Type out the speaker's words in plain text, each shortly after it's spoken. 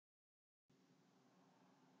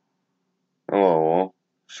Hello all,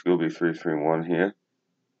 Scooby331 here.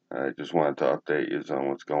 I just wanted to update you on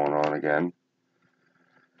what's going on again.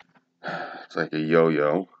 It's like a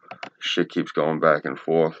yo-yo. Shit keeps going back and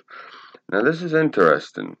forth. Now this is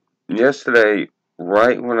interesting. Yesterday,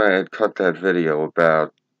 right when I had cut that video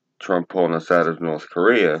about Trump pulling us out of North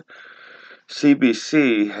Korea,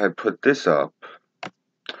 CBC had put this up.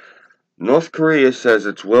 North Korea says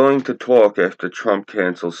it's willing to talk after Trump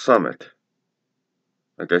cancels summit.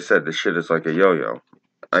 Like I said, this shit is like a yo-yo.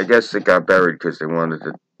 I guess it got buried because they wanted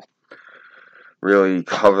to really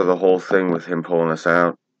cover the whole thing with him pulling us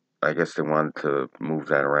out. I guess they wanted to move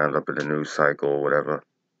that around up in the news cycle or whatever.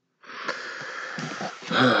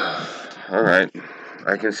 Alright,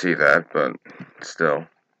 I can see that, but still,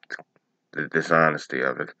 the dishonesty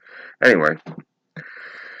of it. Anyway,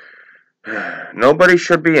 nobody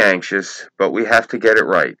should be anxious, but we have to get it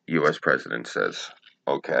right, U.S. President says.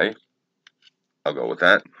 Okay, I'll go with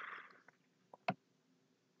that.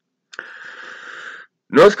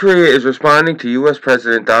 North Korea is responding to U.S.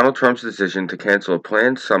 President Donald Trump's decision to cancel a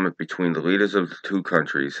planned summit between the leaders of the two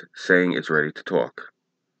countries, saying it's ready to talk.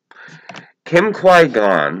 Kim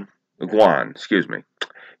Kai-guan,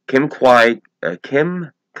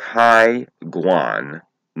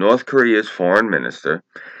 North Korea's foreign minister,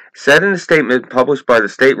 said in a statement published by the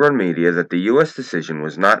state-run media that the U.S. decision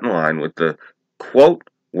was not in line with the, quote,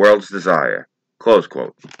 world's desire, close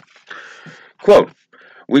quote. Quote,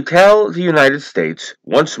 we tell the United States,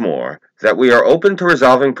 once more, that we are open to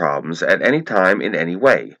resolving problems at any time in any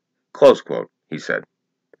way, close quote, he said.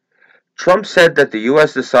 Trump said that the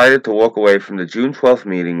U.S. decided to walk away from the June 12th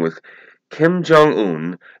meeting with Kim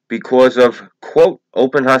Jong-un because of, quote,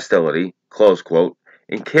 open hostility, close quote,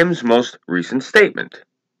 in Kim's most recent statement.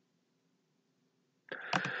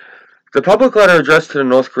 The public letter addressed to the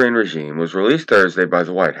North Korean regime was released Thursday by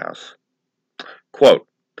the White House. Quote,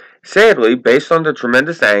 sadly, based on the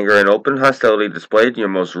tremendous anger and open hostility displayed in your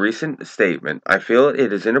most recent statement, I feel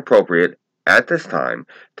it is inappropriate at this time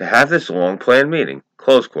to have this long-planned meeting,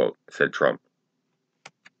 close quote, said Trump.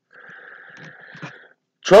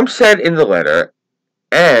 Trump said in the letter,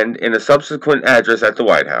 and in a subsequent address at the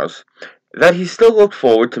White House, that he still looked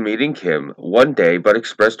forward to meeting Kim one day, but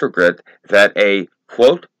expressed regret that a,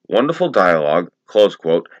 quote, wonderful dialogue, close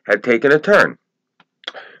quote, had taken a turn.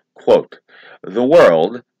 Quote, the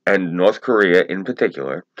world, and North Korea in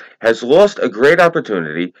particular, has lost a great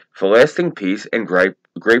opportunity for lasting peace and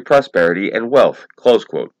great prosperity and wealth, close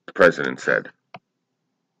quote, the president said.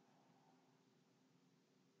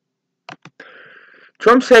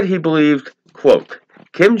 Trump said he believed, quote,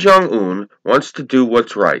 Kim Jong-un wants to do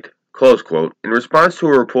what's right, close quote, in response to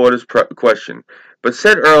a reporter's question, but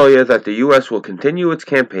said earlier that the U.S. will continue its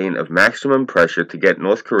campaign of maximum pressure to get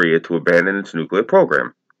North Korea to abandon its nuclear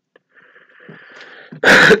program.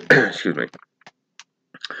 Excuse me.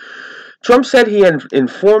 Trump said he had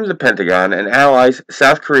informed the Pentagon and allies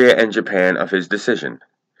South Korea and Japan of his decision.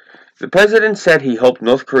 The president said he hoped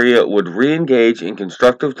North Korea would re-engage in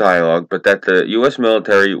constructive dialogue, but that the U.S.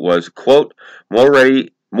 military was, quote, more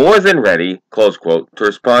than ready, close quote, to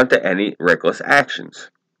respond to any reckless actions.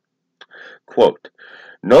 Quote,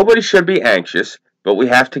 nobody should be anxious, but we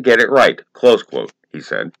have to get it right, close quote, he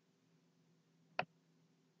said.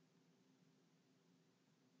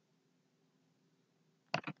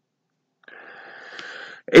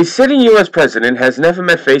 A sitting U.S. president has never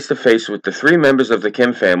met face-to-face with the three members of the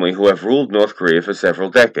Kim family who have ruled North Korea for several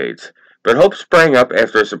decades, but hope sprang up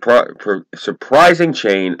after a surprising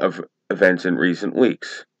chain of events in recent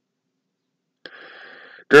weeks.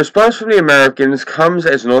 The response from the Americans comes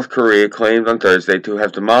as North Korea claimed on Thursday to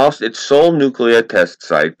have demolished its sole nuclear test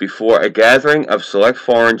site before a gathering of select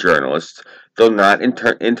foreign journalists, though not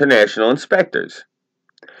international inspectors.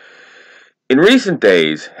 In recent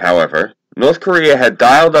days, however, North Korea had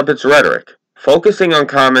dialed up its rhetoric, focusing on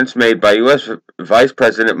comments made by U.S. Vice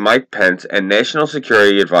President Mike Pence and National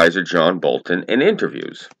Security Advisor John Bolton in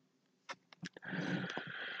interviews.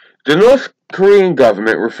 The North Korean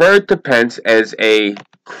government referred to Pence as a,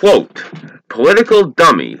 quote, political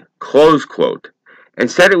dummy, close quote, and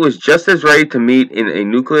said it was just as ready to meet in a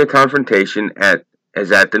nuclear confrontation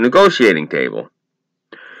as at the negotiating table.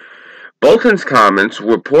 Bolton's comments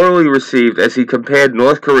were poorly received as he compared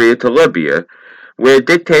North Korea to Libya, where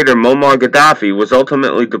dictator Muammar Gaddafi was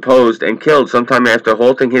ultimately deposed and killed sometime after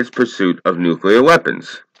halting his pursuit of nuclear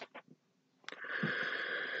weapons.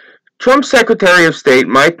 Trump's Secretary of State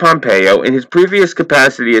Mike Pompeo, in his previous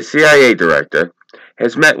capacity as CIA director,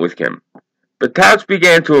 has met with Kim, but touts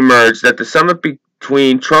began to emerge that the summit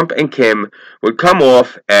between Trump and Kim would come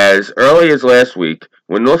off as early as last week,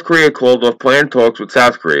 when North Korea called off planned talks with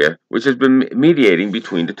South Korea, which has been mediating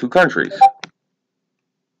between the two countries.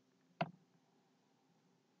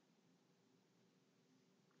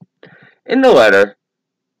 In the letter,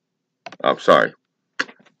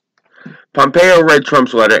 Pompeo read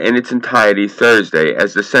Trump's letter in its entirety Thursday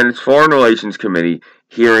as the Senate's Foreign Relations Committee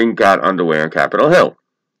hearing got underway on Capitol Hill.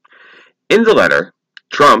 In the letter,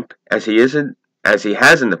 Trump, as he has in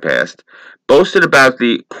the past, boasted about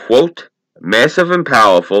the, quote, massive and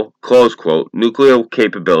powerful, close quote, nuclear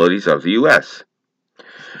capabilities of the U.S.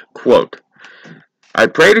 Quote, I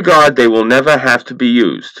pray to God they will never have to be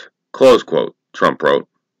used, close quote, Trump wrote.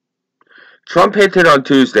 Trump hinted on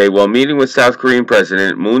Tuesday while meeting with South Korean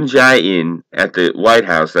President Moon Jae-in at the White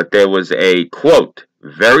House that there was a, quote,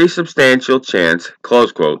 very substantial chance,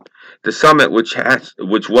 close quote, the summit which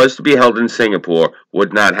was to be held in Singapore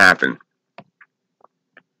would not happen.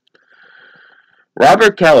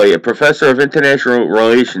 Robert Kelly, a professor of international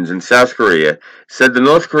relations in South Korea, said the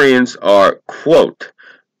North Koreans are, quote,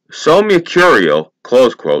 so mercurial,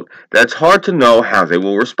 close quote, that it's hard to know how they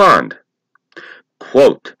will respond.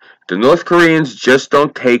 Quote, the North Koreans just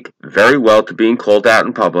don't take very well to being called out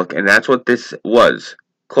in public, and that's what this was,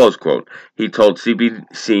 close quote, he told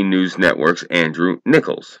CBC News Network's Andrew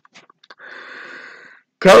Nichols.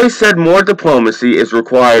 Kelly said more diplomacy is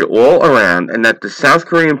required all around and that the South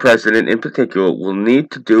Korean president in particular will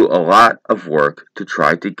need to do a lot of work to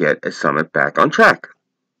try to get a summit back on track.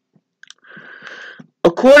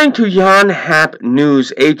 According to Yonhap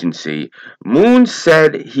News Agency, Moon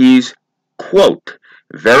said he's, quote,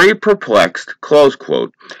 very perplexed, close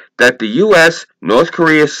quote, that the U.S.-North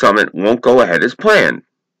Korea summit won't go ahead as planned.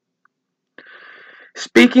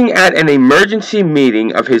 Speaking at an emergency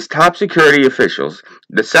meeting of his top security officials,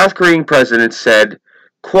 the South Korean president said,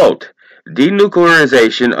 quote,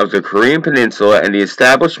 denuclearization of the Korean Peninsula and the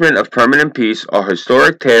establishment of permanent peace are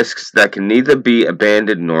historic tasks that can neither be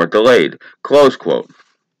abandoned nor delayed, close quote.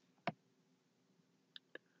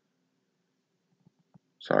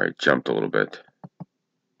 Sorry, it jumped a little bit.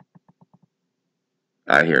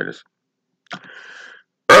 Here it is.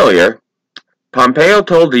 Earlier, Pompeo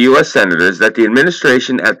told the U.S. senators that the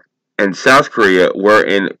administration and South Korea were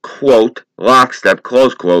in, quote, lockstep,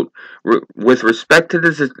 close quote, with respect to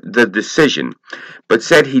the decision, but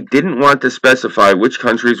said he didn't want to specify which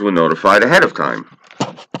countries were notified ahead of time.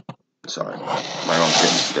 Sorry, my arm's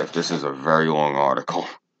getting stiff. This is a very long article.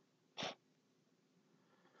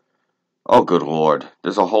 Oh, good Lord.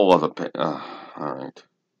 There's a whole other page. Alright.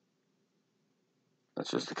 That's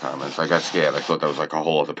just the comments. I got scared. I thought that was like a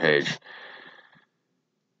whole other page.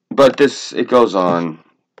 But it goes on,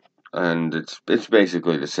 and it's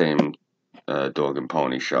basically the same dog and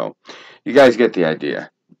pony show. You guys get the idea.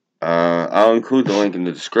 I'll include the link in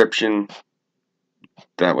the description.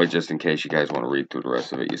 That way, just in case you guys want to read through the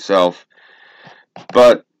rest of it yourself.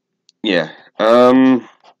 But, yeah.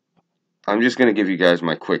 I'm just going to give you guys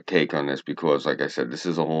my quick take on this because, like I said, this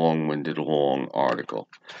is a long-winded, long article.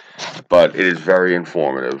 But it is very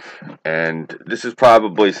informative. And this is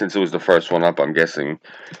probably, since it was the first one up, I'm guessing,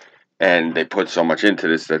 and they put so much into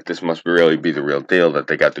this that this must really be the real deal, that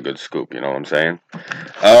they got the good scoop, you know what I'm saying?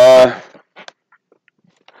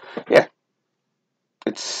 Yeah.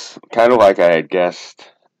 It's kind of like I had guessed.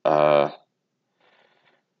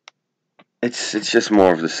 It's just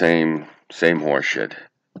more of the same horse shit.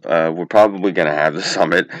 We're probably going to have the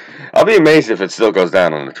summit. I'll be amazed if it still goes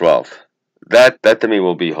down on the 12th. That to me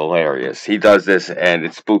will be hilarious. He does this and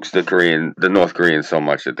it spooks the North Koreans so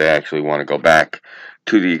much that they actually want to go back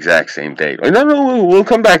to the exact same date. Like, no, we'll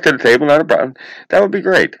come back to the table, not a problem. That would be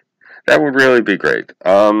great. That would really be great.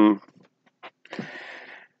 I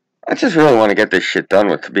just really want to get this shit done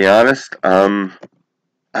with, to be honest. I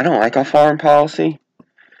don't like our foreign policy.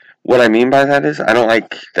 What I mean by that is, I don't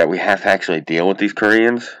like that we have to actually deal with these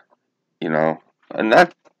Koreans, you know, and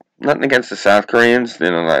nothing against the South Koreans,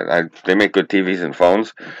 you know, they make good TVs and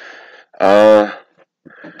phones.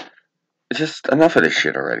 Just enough of this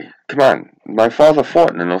shit already. Come on, my father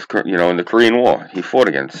fought in the Korean War. He fought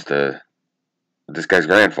against this guy's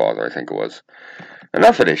grandfather, I think it was.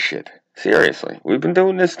 Enough of this shit. Seriously, we've been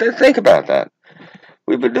doing this. Think about that.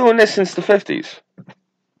 We've been doing this since the 50s,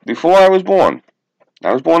 before I was born.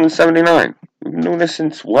 I was born in 79. We've been doing this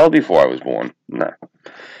since well before I was born. Nah.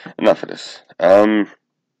 Enough of this. Yeah,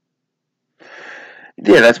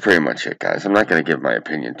 that's pretty much it, guys. I'm not going to give my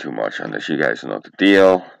opinion too much on this. You guys know the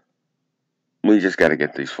deal. We just got to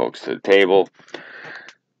get these folks to the table.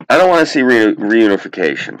 I don't want to see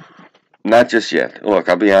reunification. Not just yet. Look,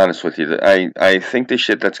 I'll be honest with you. I think the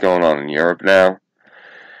shit that's going on in Europe now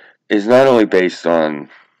is not only based on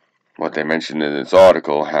what they mentioned in this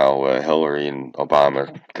article, how Hillary and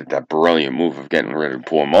Obama did that brilliant move of getting rid of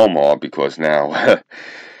poor Muammar because now,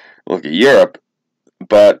 look at Europe.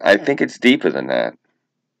 But I think it's deeper than that.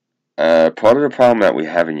 Part of the problem that we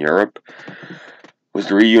have in Europe was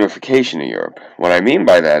the reunification of Europe. What I mean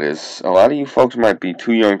by that is, a lot of you folks might be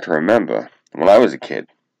too young to remember. When I was a kid,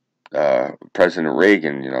 President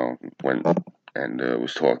Reagan, went and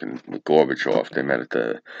was talking with Gorbachev. They met at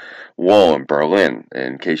the wall in Berlin.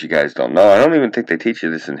 In case you guys don't know, I don't even think they teach you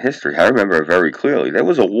this in history. I remember it very clearly. There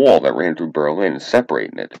was a wall that ran through Berlin,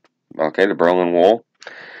 separating it. Okay, the Berlin Wall.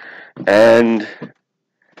 And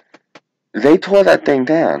they tore that thing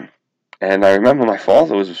down. And I remember my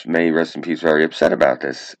father was, may he rest in peace, very upset about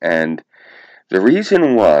this. And the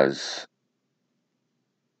reason was,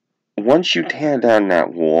 once you tear down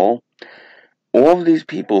that wall, all of these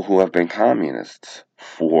people who have been communists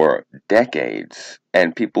for decades,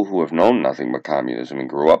 and people who have known nothing but communism and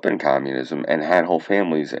grew up in communism and had whole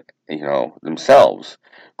families, themselves,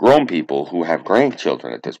 grown people who have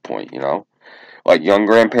grandchildren at this point, like young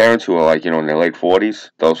grandparents who are like, in their late 40s,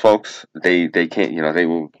 those folks, they can't,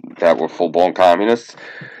 that were full-blown communists,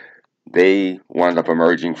 they wound up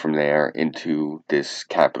emerging from there into this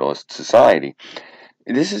capitalist society.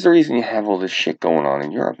 This is the reason you have all this shit going on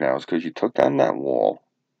in Europe now, is because you took down that wall,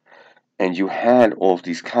 and you had all of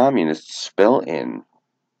these communists spill in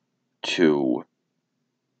to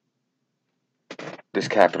this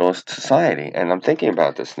capitalist society. And I'm thinking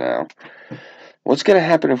about this now. What's going to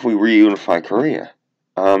happen if we reunify Korea?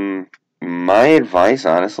 My advice,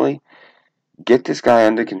 honestly, get this guy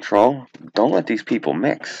under control. Don't let these people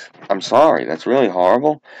mix. I'm sorry, that's really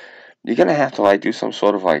horrible. You're going to have to, do some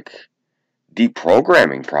sort of,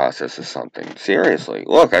 deprogramming process or something. Seriously.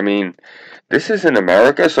 Look, I mean, this is in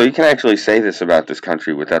America, so you can actually say this about this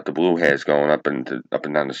country without the blue hairs going up and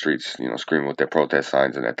down the streets, screaming with their protest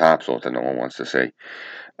signs and their tops off that no one wants to see.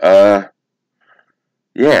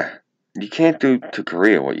 Yeah, you can't do to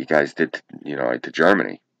Korea what you guys did, to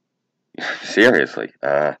Germany. Seriously.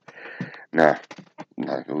 No,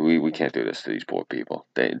 we can't do this to these poor people.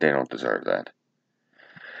 They don't deserve that.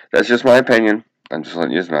 That's just my opinion. I'm just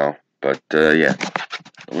letting you know. But, yeah.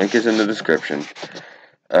 The link is in the description.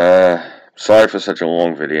 Sorry for such a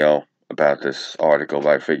long video about this article, but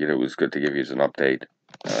I figured it was good to give you an update.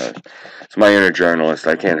 It's my inner journalist.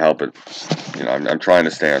 I can't help it. I'm trying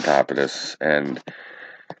to stay on top of this, and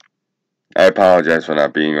I apologize for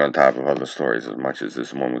not being on top of other stories as much as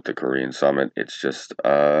this one with the Korean summit. It's just,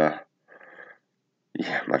 yeah,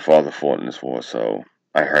 my father fought in this war, so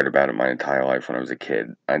I heard about it my entire life when I was a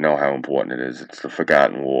kid. I know how important it is. It's the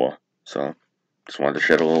forgotten war, so just wanted to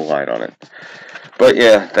shed a little light on it. But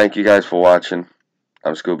yeah, thank you guys for watching.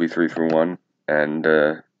 I'm Scooby331, and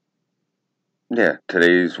yeah,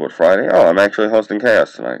 today's Friday? Oh, I'm actually hosting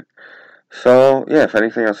Chaos tonight. So yeah, if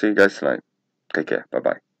anything, I'll see you guys tonight. Take care. Bye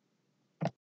bye.